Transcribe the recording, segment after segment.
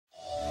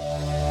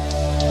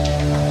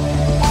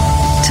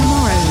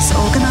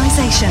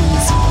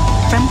Organisations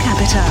from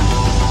Capita.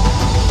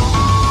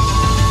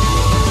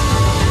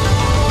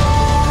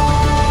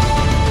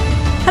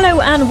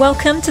 Hello and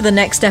welcome to the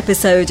next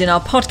episode in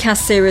our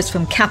podcast series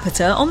from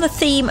Capita on the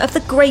theme of the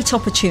great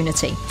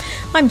opportunity.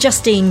 I'm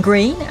Justine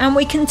Green and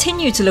we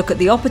continue to look at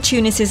the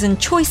opportunities and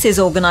choices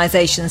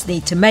organisations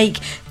need to make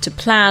to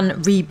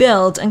plan,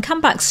 rebuild and come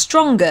back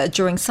stronger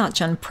during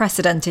such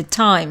unprecedented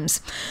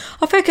times.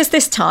 Our focus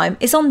this time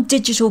is on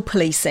digital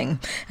policing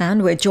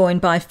and we're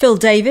joined by Phil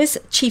Davies,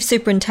 Chief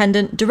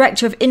Superintendent,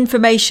 Director of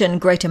Information,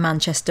 Greater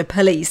Manchester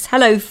Police.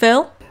 Hello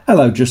Phil.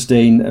 Hello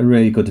Justine,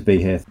 really good to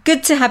be here.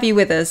 Good to have you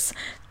with us.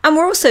 And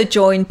we're also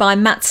joined by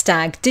Matt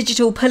Stagg,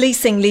 Digital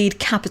Policing Lead,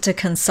 Capita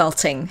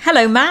Consulting.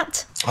 Hello,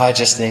 Matt. Hi,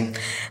 Justine.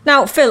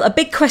 Now, Phil, a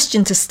big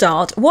question to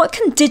start. What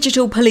can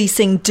digital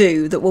policing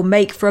do that will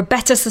make for a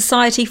better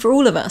society for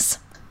all of us?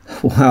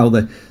 Wow,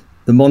 the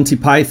Monty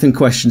Python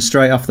question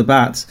straight off the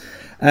bat.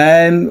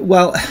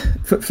 Well,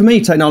 for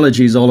me,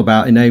 technology is all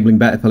about enabling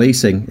better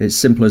policing. It's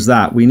simple as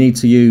that. We need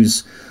to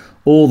use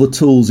all the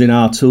tools in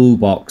our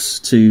toolbox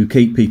to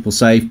keep people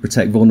safe,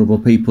 protect vulnerable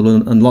people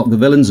and lock the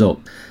villains up.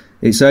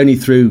 It's only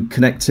through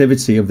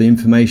connectivity of the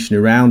information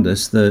around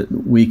us that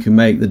we can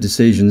make the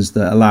decisions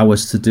that allow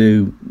us to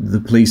do the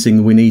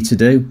policing we need to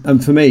do.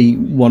 And for me,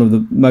 one of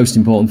the most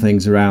important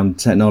things around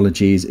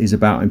technology is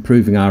about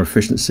improving our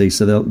efficiency.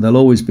 So there'll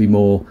always be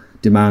more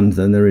demand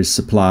than there is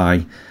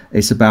supply.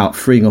 It's about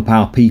freeing up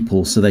our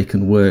people so they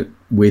can work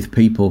with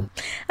people.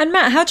 And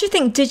Matt, how do you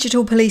think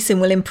digital policing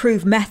will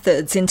improve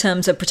methods in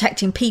terms of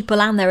protecting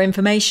people and their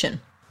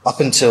information? Up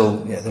until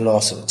the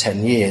last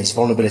 10 years,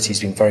 vulnerability has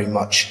been very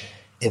much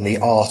in the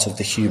art of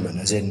the human,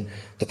 as in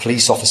the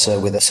police officer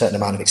with a certain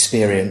amount of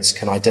experience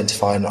can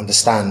identify and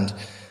understand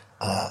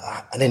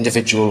an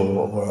individual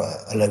or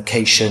a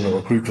location or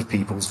a group of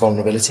people's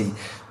vulnerability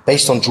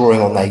based on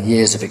drawing on their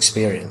years of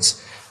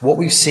experience. What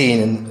we've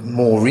seen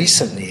more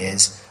recently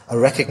is a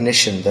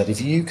recognition that if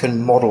you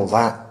can model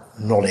that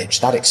knowledge,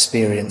 that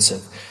experience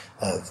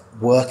of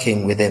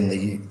working within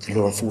the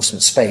law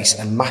enforcement space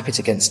and map it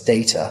against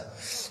data,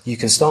 you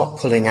can start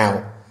pulling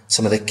out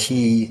some of the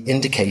key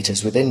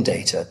indicators within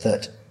data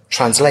that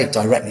translate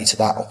directly to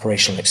that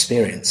operational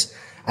experience.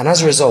 And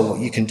as a result, what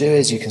you can do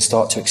is you can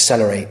start to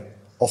accelerate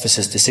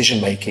officers'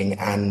 decision-making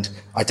and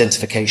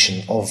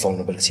identification of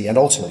vulnerability and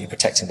ultimately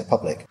protecting the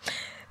public.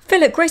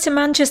 Phil, at Greater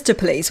Manchester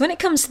Police, when it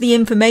comes to the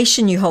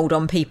information you hold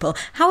on people,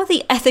 how are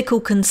the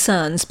ethical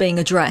concerns being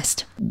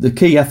addressed? The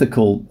key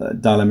ethical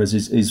dilemmas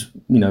is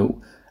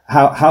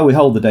how we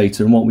hold the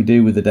data and what we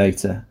do with the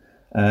data.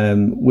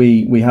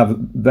 We have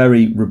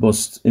very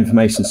robust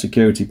information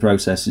security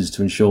processes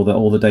to ensure that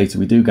all the data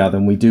we do gather,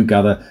 and we do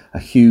gather a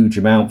huge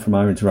amount from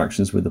our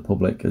interactions with the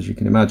public, as you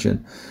can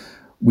imagine,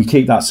 we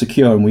keep that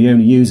secure and we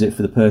only use it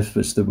for the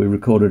purpose that we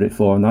recorded it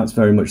for, and that's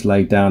very much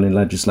laid down in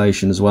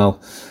legislation as well.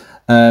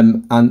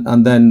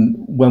 And then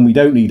when we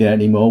don't need it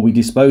anymore, we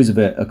dispose of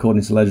it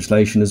according to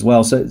legislation as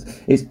well. So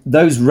it's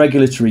those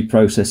regulatory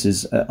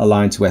processes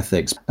aligned to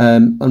ethics.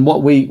 And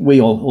what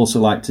we all also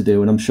like to do,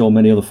 and I'm sure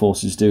many other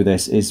forces do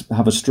this, is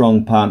have a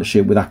strong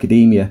partnership with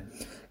academia,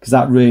 because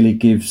that really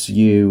gives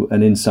you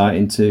an insight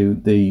into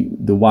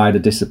the wider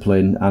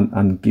discipline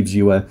and gives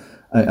you a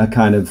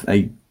kind of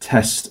a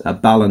test, a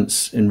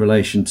balance in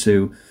relation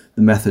to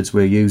the methods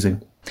we're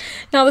using.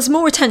 Now, there's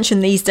more attention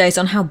these days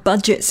on how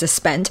budgets are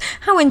spent.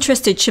 How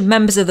interested should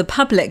members of the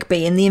public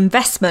be in the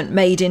investment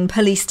made in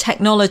police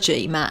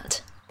technology,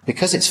 Matt?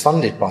 Because it's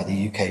funded by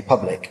the UK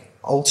public,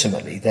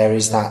 ultimately there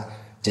is that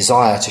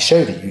desire to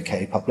show the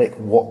UK public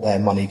what their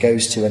money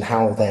goes to and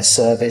how their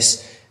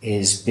service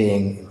is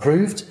being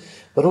improved,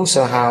 but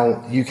also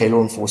how UK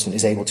law enforcement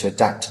is able to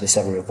adapt to this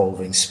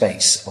ever-evolving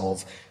space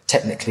of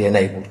technically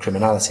enabled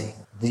criminality.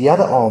 The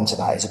other arm to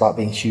that is about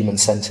being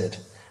human-centred.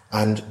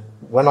 And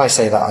when I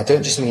say that, I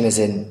don't just mean as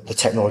in the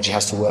technology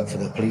has to work for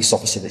the police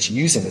officer that's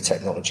using the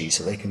technology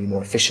so they can be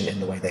more efficient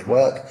in the way they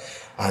work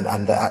and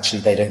that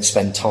actually they don't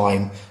spend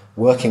time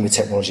working with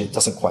technology that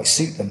doesn't quite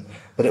suit them.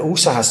 But it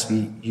also has to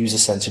be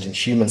user-centred and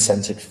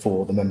human-centred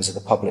for the members of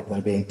the public that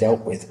are being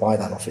dealt with by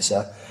that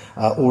officer,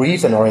 or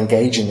even are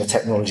engaging the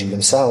technology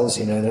themselves,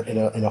 in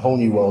a whole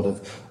new world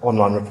of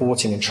online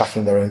reporting and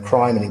tracking their own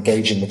crime and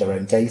engaging with their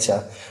own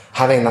data,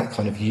 having that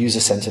kind of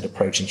user-centred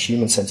approach and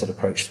human-centred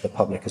approach for the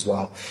public as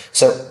well.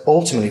 So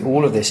ultimately,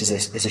 all of this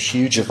is a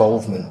huge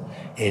evolution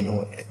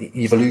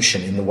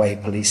in the way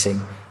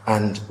policing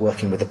and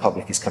working with the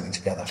public is coming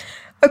together.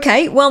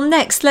 OK, well,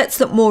 next, let's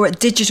look more at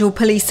digital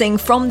policing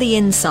from the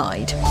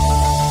inside.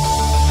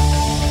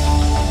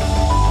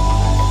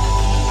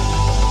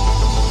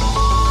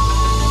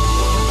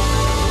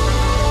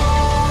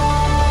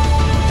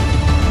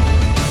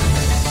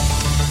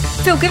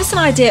 Phil, give us an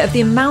idea of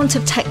the amount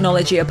of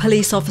technology a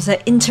police officer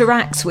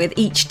interacts with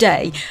each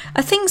day.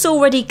 Are things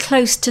already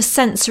close to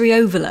sensory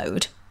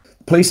overload?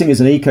 Policing is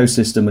an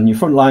ecosystem, and your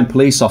frontline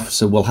police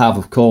officer will have,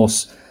 of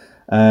course,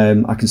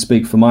 I can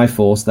speak for my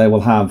force, they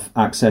will have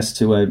access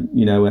to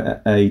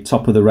a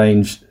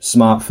top-of-the-range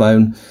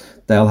smartphone.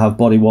 They'll have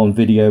body-worn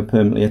video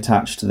permanently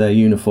attached to their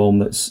uniform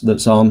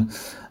that's on.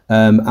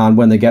 And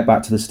when they get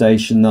back to the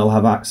station, they'll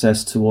have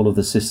access to all of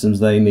the systems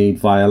they need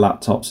via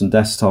laptops and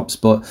desktops.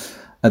 But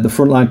the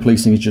frontline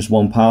policing is just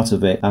one part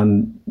of it.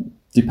 And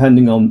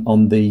depending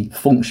on the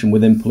function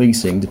within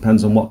policing,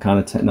 depends on what kind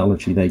of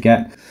technology they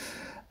get.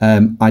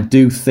 I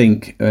do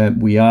think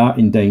we are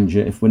in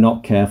danger if we're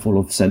not careful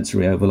of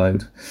sensory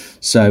overload.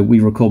 So we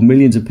record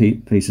millions of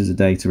pieces of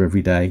data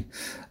every day.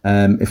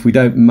 If we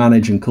don't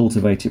manage and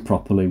cultivate it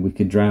properly, we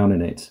can drown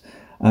in it.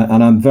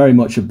 And I'm very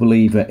much a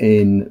believer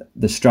in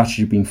the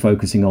strategy being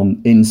focusing on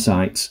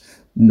insights,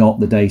 not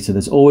the data.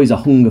 There's always a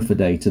hunger for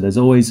data.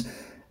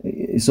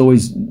 It's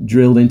always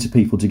drilled into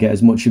people to get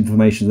as much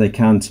information as they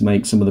can to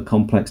make some of the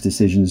complex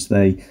decisions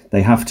they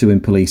have to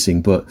in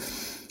policing. But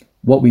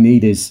what we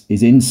need is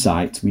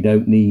insight. We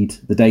don't need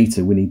the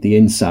data. We need the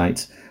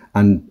insight.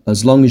 And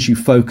as long as you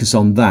focus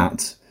on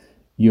that,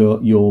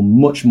 you're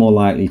much more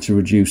likely to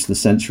reduce the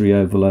sensory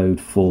overload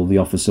for the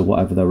officer,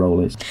 whatever their role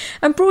is.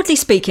 And broadly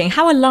speaking,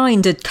 how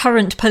aligned are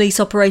current police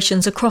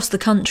operations across the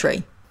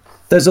country?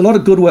 There's a lot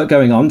of good work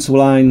going on to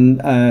align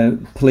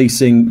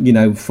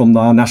policing, from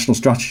our national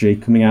strategy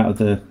coming out of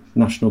the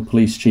National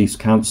Police Chiefs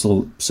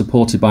Council,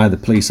 supported by the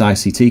Police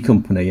ICT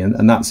company,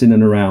 and that's in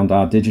and around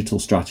our digital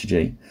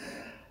strategy.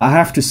 I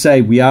have to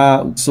say we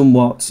are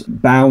somewhat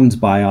bound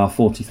by our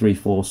 43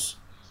 force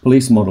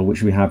police model,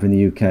 which we have in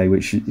the UK,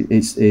 which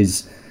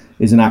is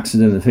an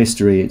accident of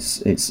history.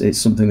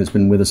 It's something that's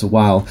been with us a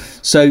while.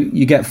 So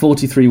you get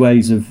 43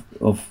 ways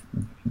of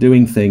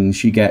doing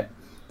things. You get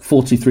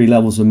 43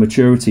 levels of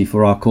maturity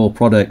for our core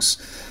products,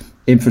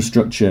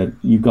 infrastructure.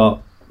 You've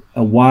got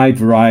a wide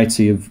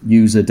variety of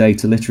user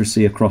data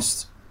literacy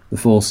across the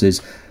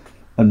forces.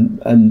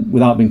 And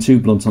without being too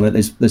blunt on it,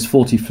 there's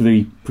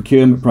 43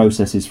 procurement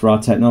processes for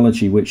our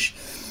technology, which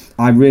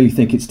I really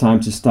think it's time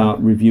to start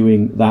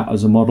reviewing that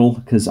as a model,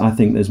 because I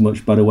think there's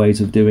much better ways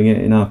of doing it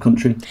in our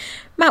country.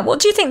 Matt, what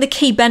do you think the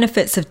key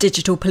benefits of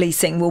digital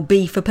policing will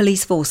be for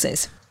police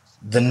forces?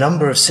 The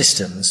number of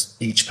systems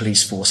each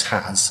police force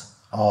has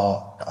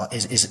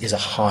is a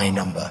high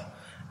number,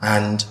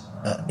 and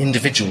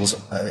individuals,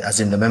 as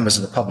in the members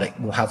of the public,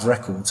 will have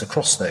records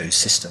across those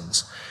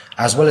systems,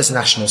 as well as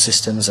national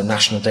systems and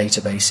national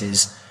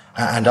databases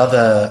and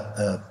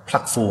other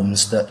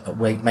platforms that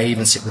may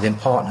even sit within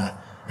partner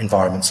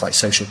environments like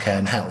social care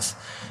and health.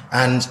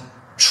 And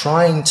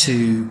trying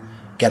to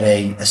get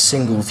a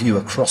single view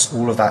across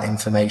all of that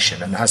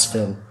information, and as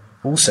Phil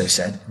also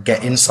said,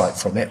 get insight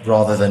from it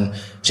rather than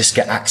just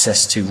get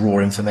access to raw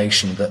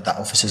information that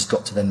officer's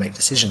got to then make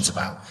decisions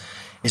about,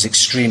 is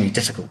extremely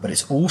difficult. But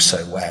it's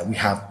also where we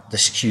have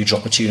this huge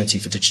opportunity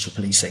for digital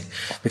policing,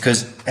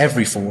 because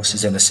every force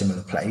is in a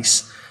similar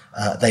place.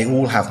 They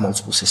all have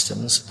multiple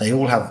systems. They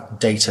all have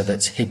data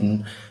that's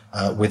hidden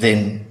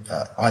within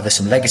either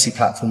some legacy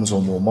platforms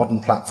or more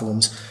modern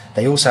platforms.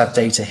 They also have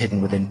data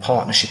hidden within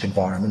partnership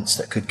environments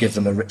that could give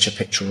them a richer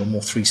picture or a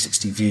more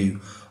 360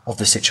 view of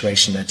the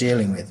situation they're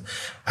dealing with.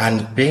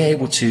 And being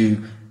able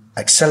to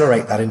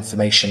accelerate that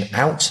information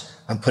out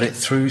and put it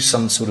through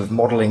some sort of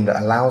modelling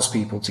that allows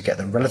people to get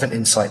the relevant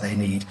insight they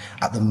need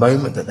at the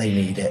moment that they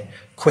need it,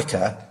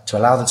 quicker, to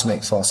allow them to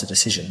make faster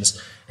decisions,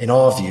 in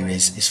our view,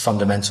 is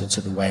fundamental to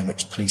the way in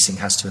which policing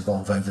has to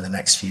evolve over the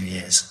next few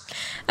years.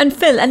 And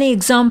Phil, any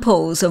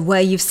examples of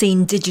where you've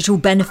seen digital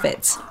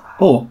benefits?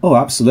 Oh,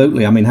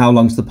 absolutely. I mean, how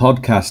long's the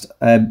podcast?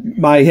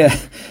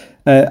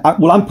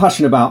 I'm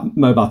passionate about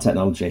mobile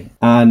technology,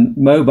 and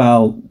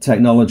mobile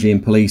technology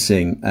in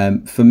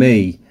policing, for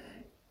me,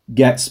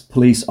 gets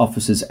police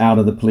officers out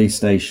of the police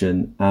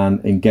station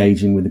and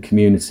engaging with the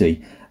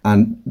community.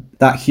 And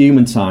that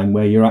human time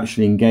where you're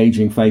actually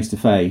engaging face to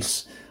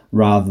face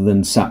rather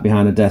than sat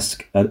behind a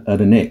desk at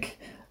a nick,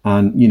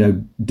 and,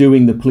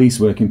 doing the police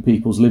work in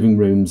people's living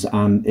rooms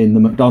and in the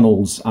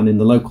McDonald's and in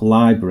the local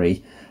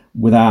library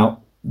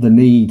without the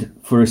need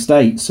for a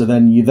state. So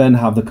then you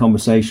have the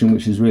conversation,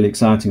 which is really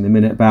exciting in a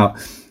minute, about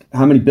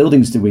how many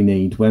buildings do we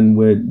need when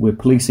we're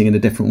policing in a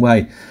different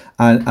way.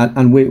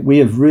 And we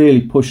have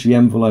really pushed the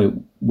envelope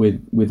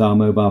with our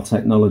mobile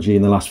technology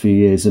in the last few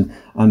years, and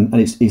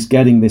it's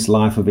getting this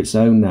life of its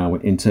own now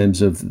in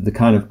terms of the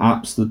kind of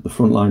apps that the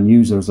frontline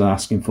users are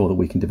asking for that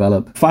we can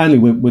develop. Finally,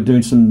 we're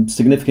doing some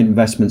significant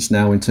investments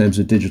now in terms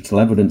of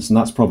digital evidence, and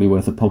that's probably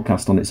worth a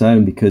podcast on its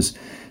own, because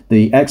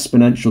the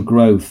exponential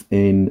growth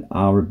in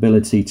our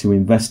ability to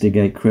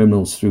investigate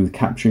criminals through the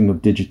capturing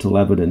of digital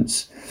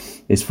evidence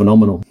is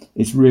phenomenal.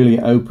 It's really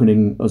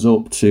opening us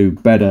up to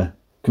better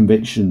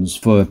convictions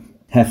for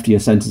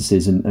heftier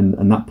sentences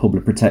and that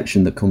public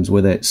protection that comes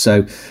with it.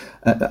 So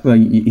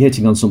you're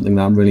hitting on something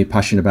that I'm really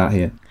passionate about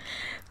here.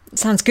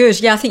 Sounds good.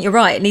 Yeah, I think you're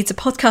right. It needs a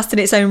podcast in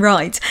its own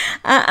right.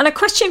 And a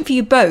question for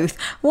you both.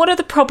 What are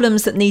the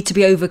problems that need to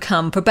be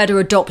overcome for better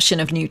adoption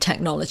of new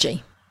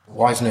technology?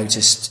 What I've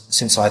noticed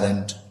since I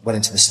then went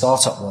into the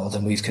startup world,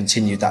 and we've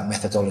continued that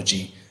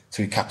methodology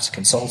through Capita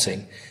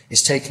Consulting,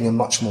 is taking a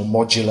much more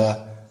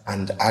modular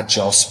and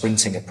agile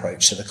sprinting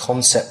approach. So the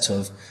concept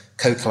of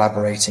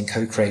co-collaborating,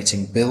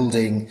 co-creating,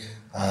 building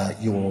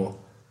your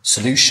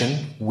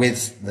solution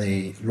with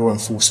the law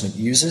enforcement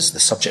users, the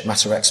subject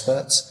matter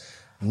experts,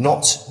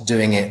 not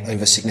doing it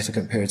over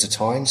significant periods of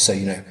time. So,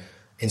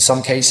 in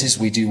some cases,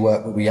 we do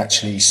work where we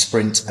actually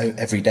sprint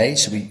every day.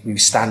 So we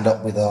stand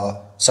up with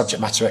our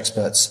subject matter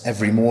experts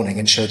every morning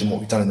and show them what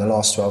we've done in the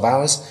last 12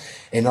 hours.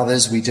 In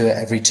others, we do it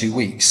every 2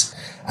 weeks.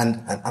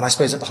 And I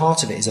suppose at the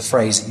heart of it is a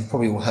phrase that you've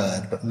probably all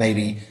heard, but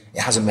maybe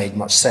it hasn't made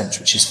much sense,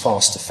 which is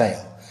fast to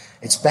fail.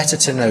 It's better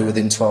to know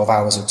within 12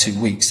 hours or 2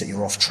 weeks that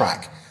you're off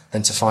track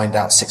than to find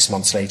out 6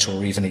 months later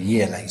or even a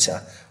year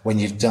later when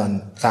you've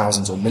done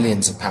thousands or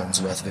millions of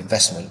pounds worth of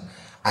investment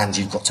and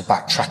you've got to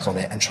backtrack on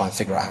it and try and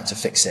figure out how to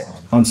fix it.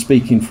 I'm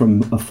speaking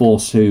from a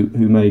force who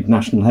made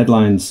national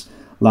headlines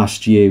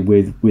last year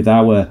with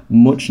our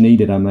much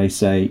needed, I may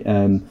say,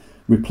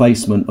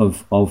 replacement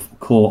of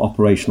core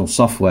operational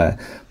software.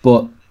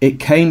 But it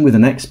came with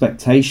an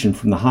expectation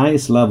from the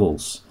highest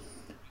levels,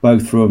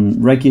 both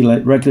from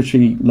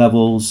regulatory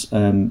levels,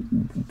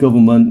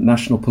 government,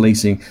 national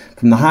policing,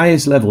 from the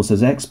highest levels,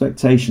 there's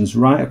expectations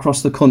right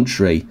across the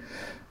country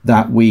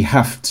that we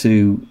have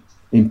to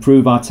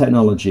improve our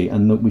technology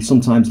and that we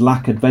sometimes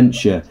lack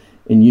adventure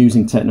in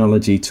using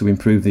technology to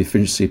improve the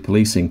efficiency of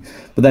policing.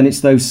 But then it's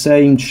those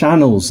same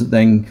channels that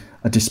then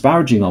are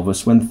disparaging of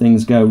us when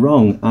things go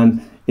wrong.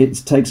 And it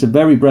takes a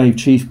very brave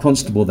chief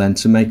constable then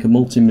to make a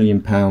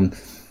multi-million-pound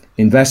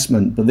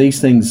investment. But these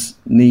things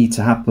need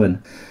to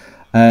happen.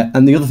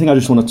 And the other thing I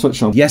just want to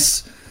touch on,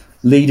 yes,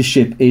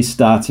 leadership is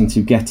starting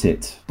to get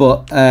it,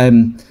 but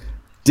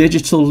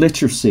digital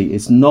literacy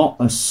is not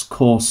a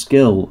core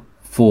skill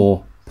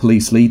for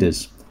police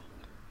leaders.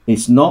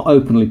 It's not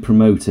openly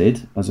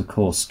promoted as a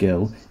core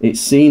skill. It's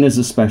seen as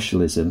a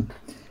specialism.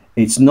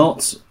 It's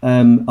not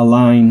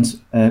aligned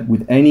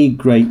with any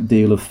great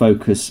deal of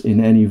focus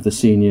in any of the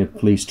senior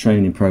police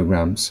training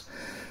programs.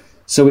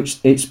 So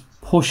it's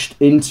pushed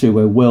into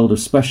a world of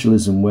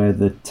specialism where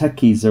the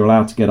techies are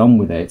allowed to get on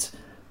with it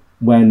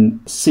when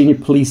senior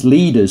police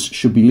leaders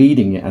should be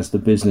leading it as the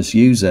business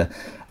user.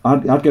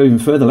 I'd go even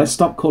further. Let's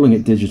stop calling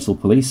it digital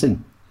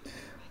policing.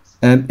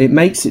 It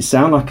makes it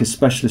sound like a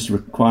specialist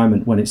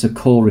requirement when it's a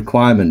core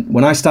requirement.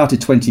 When I started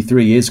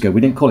 23 years ago,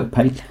 we didn't call it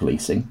paper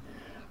policing.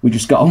 We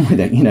just got on with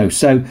it,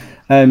 So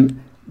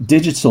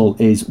digital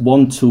is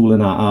one tool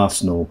in our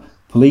arsenal.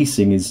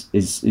 Policing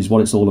is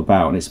what it's all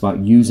about, and it's about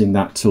using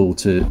that tool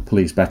to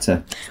police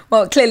better.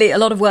 Well, clearly a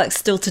lot of work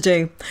still to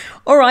do.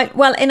 All right,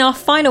 well, in our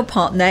final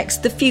part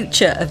next, the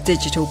future of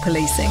digital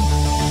policing.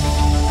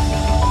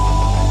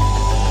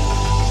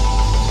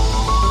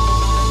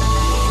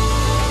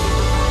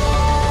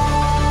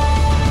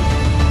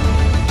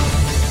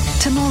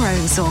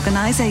 Tomorrow's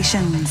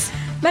organisations.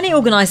 Many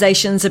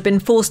organisations have been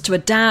forced to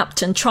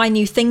adapt and try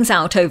new things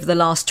out over the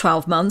last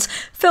 12 months.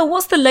 Phil,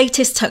 what's the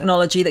latest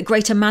technology that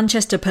Greater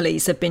Manchester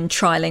Police have been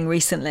trialling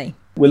recently?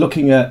 We're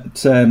looking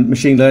at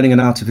machine learning and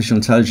artificial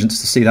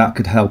intelligence to see that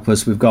could help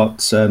us. We've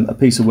got a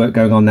piece of work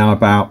going on now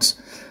about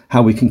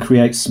how we can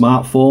create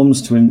smart forms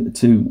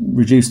to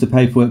reduce the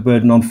paperwork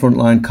burden on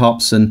frontline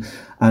cops and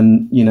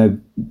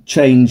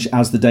change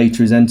as the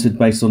data is entered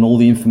based on all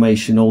the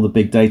information, all the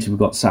big data we've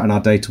got sat in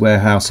our data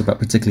warehouse,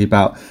 particularly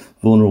about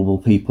vulnerable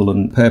people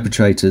and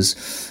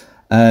perpetrators.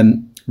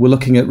 We're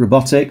looking at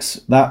robotics.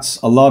 That's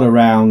a lot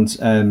around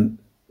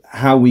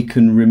how we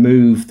can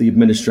remove the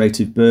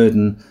administrative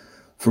burden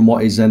from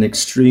what is an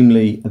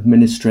extremely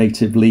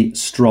administratively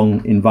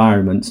strong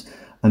environment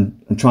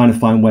and trying to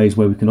find ways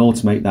where we can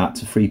automate that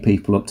to free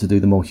people up to do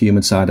the more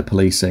human side of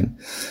policing.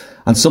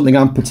 And something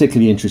I'm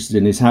particularly interested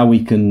in is how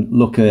we can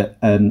look at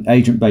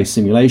agent-based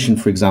simulation,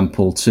 for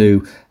example,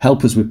 to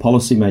help us with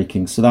policy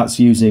making. So that's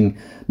using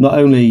not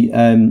only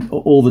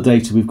all the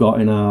data we've got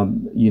in our,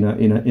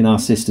 in our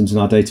systems, in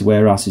our data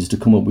warehouses to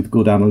come up with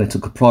good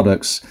analytical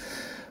products,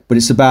 but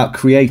it's about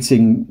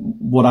creating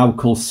what I would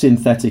call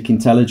synthetic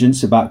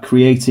intelligence, about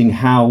creating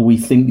how we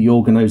think the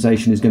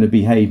organisation is going to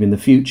behave in the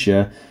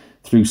future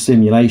through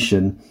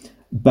simulation,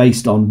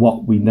 based on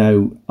what we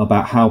know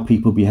about how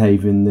people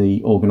behave in the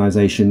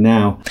organisation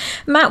now.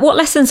 Matt, what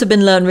lessons have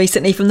been learned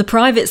recently from the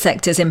private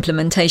sector's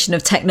implementation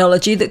of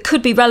technology that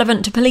could be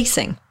relevant to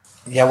policing?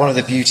 Yeah, one of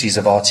the beauties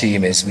of our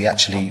team is we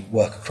actually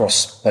work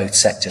across both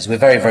sectors. We're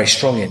very, very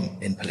strong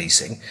in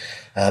policing,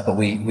 but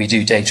we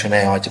do data and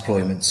AI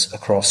deployments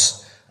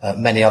across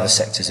many other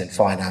sectors in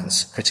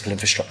finance, critical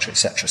infrastructure,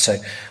 etc. So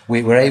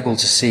we're able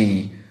to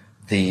see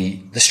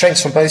the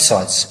strengths from both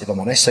sides, if I'm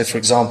honest. So, for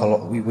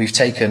example, we've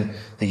taken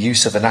the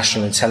use of a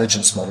national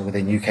intelligence model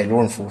within UK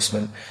law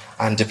enforcement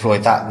and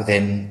deployed that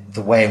within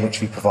the way in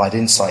which we provide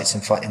insights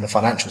in the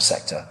financial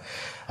sector.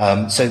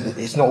 So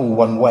it's not all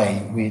one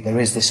way. There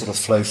is this sort of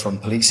flow from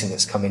policing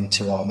that's come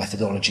into our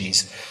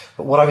methodologies.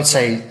 But what I would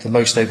say the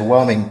most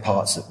overwhelming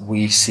parts that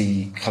we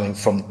see coming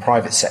from the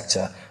private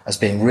sector as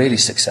being really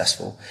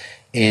successful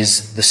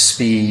is the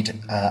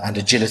speed and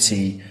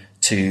agility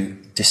to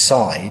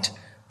decide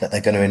that they're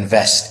going to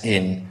invest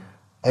in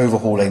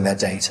overhauling their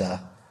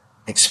data,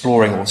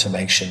 exploring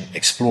automation,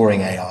 exploring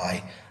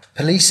AI.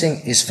 Policing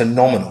is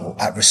phenomenal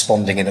at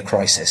responding in a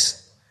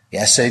crisis.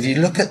 Yeah, so if you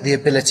look at the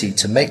ability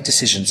to make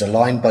decisions,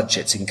 align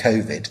budgets in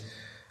COVID,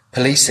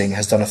 policing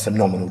has done a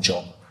phenomenal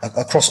job.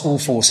 across all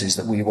forces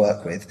that we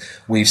work with,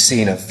 we've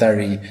seen a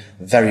very,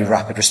 very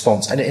rapid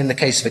response. And in the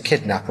case of a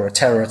kidnap or a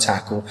terror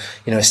attack or,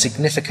 a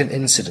significant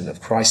incident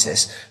of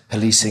crisis,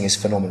 policing is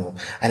phenomenal.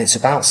 And it's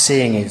about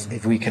seeing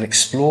if we can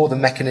explore the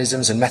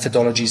mechanisms and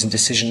methodologies and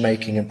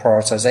decision-making and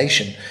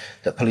prioritization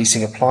that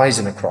policing applies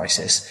in a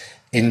crisis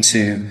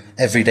into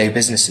everyday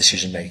business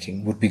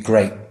decision-making would be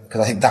great,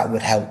 because I think that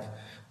would help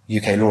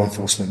UK law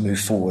enforcement move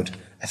forward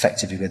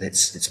effectively with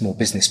its more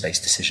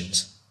business-based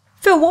decisions.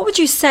 Phil, what would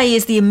you say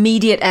is the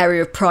immediate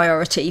area of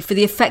priority for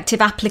the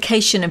effective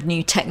application of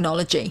new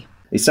technology?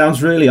 It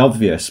sounds really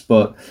obvious,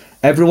 but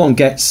everyone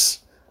gets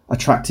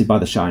attracted by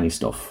the shiny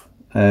stuff.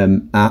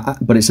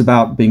 But it's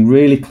about being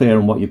really clear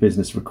on what your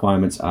business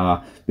requirements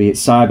are, be it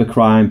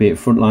cybercrime, be it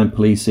frontline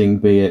policing,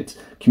 be it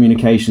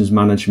communications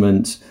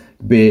management,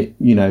 be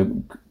it,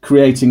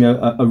 creating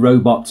a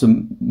robot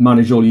to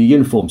manage all your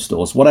uniform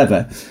stores,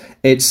 whatever.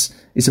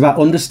 It's about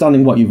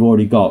understanding what you've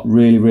already got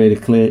really, really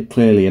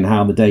clearly and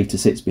how the data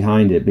sits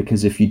behind it.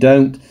 Because if you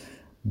don't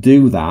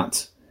do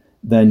that,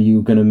 then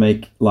you're going to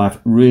make life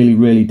really,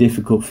 really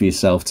difficult for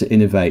yourself to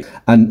innovate.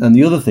 And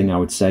the other thing I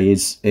would say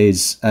is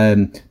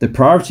the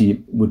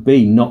priority would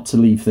be not to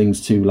leave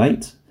things too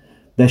late.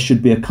 There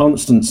should be a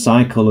constant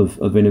cycle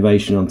of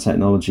innovation on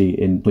technology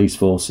in police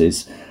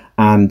forces,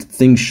 and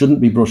things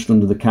shouldn't be brushed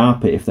under the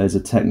carpet if there's a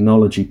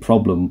technology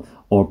problem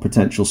or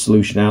potential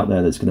solution out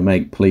there that's going to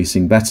make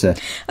policing better.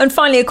 And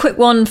finally, a quick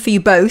one for you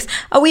both.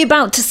 Are we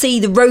about to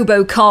see the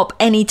RoboCop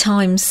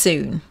anytime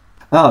soon?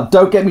 Oh,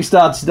 don't get me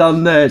started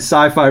on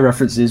sci-fi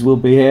references. We'll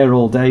be here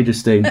all day,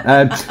 Justine.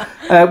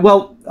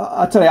 Well,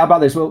 I'll tell you about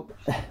this. Well,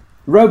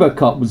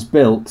 RoboCop was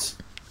built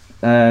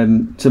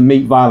to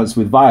meet violence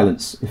with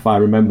violence, if I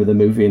remember the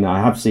movie, and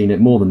I have seen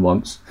it more than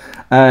once.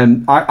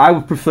 I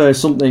would prefer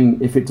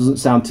something, if it doesn't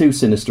sound too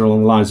sinister,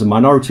 along the lines of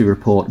Minority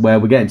Report, where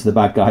we're getting to the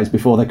bad guys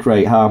before they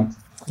create harm.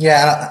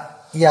 Yeah,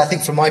 I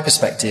think from my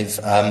perspective,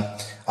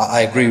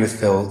 I agree with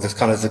Phil.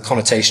 The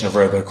connotation of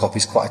RoboCop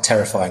is quite a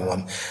terrifying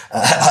one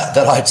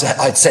that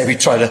I'd say we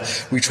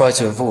try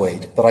to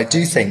avoid. But I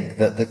do think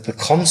that the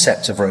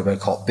concept of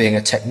RoboCop being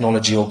a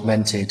technology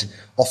augmented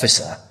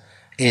officer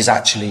is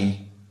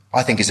actually,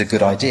 I think, is a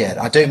good idea.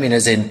 I don't mean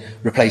as in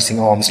replacing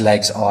arms,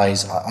 legs,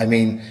 eyes. I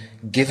mean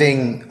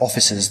giving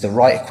officers the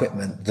right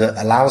equipment that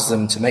allows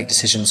them to make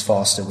decisions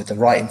faster with the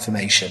right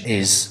information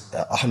is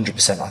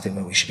 100%, I think,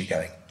 where we should be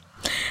going.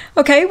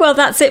 Okay, well,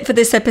 that's it for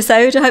this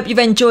episode. I hope you've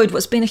enjoyed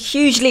what's been a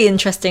hugely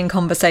interesting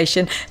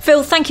conversation.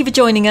 Phil, thank you for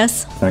joining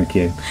us. Thank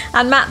you.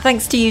 And Matt,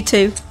 thanks to you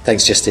too.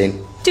 Thanks,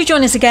 Justine. Do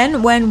join us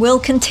again when we'll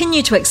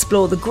continue to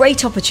explore the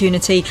great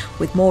opportunity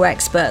with more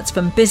experts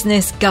from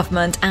business,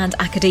 government and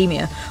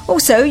academia.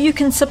 Also, you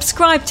can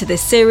subscribe to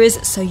this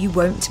series so you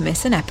won't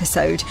miss an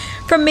episode.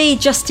 From me,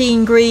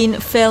 Justine Green,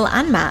 Phil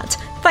and Matt,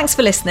 thanks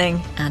for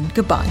listening and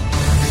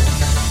goodbye.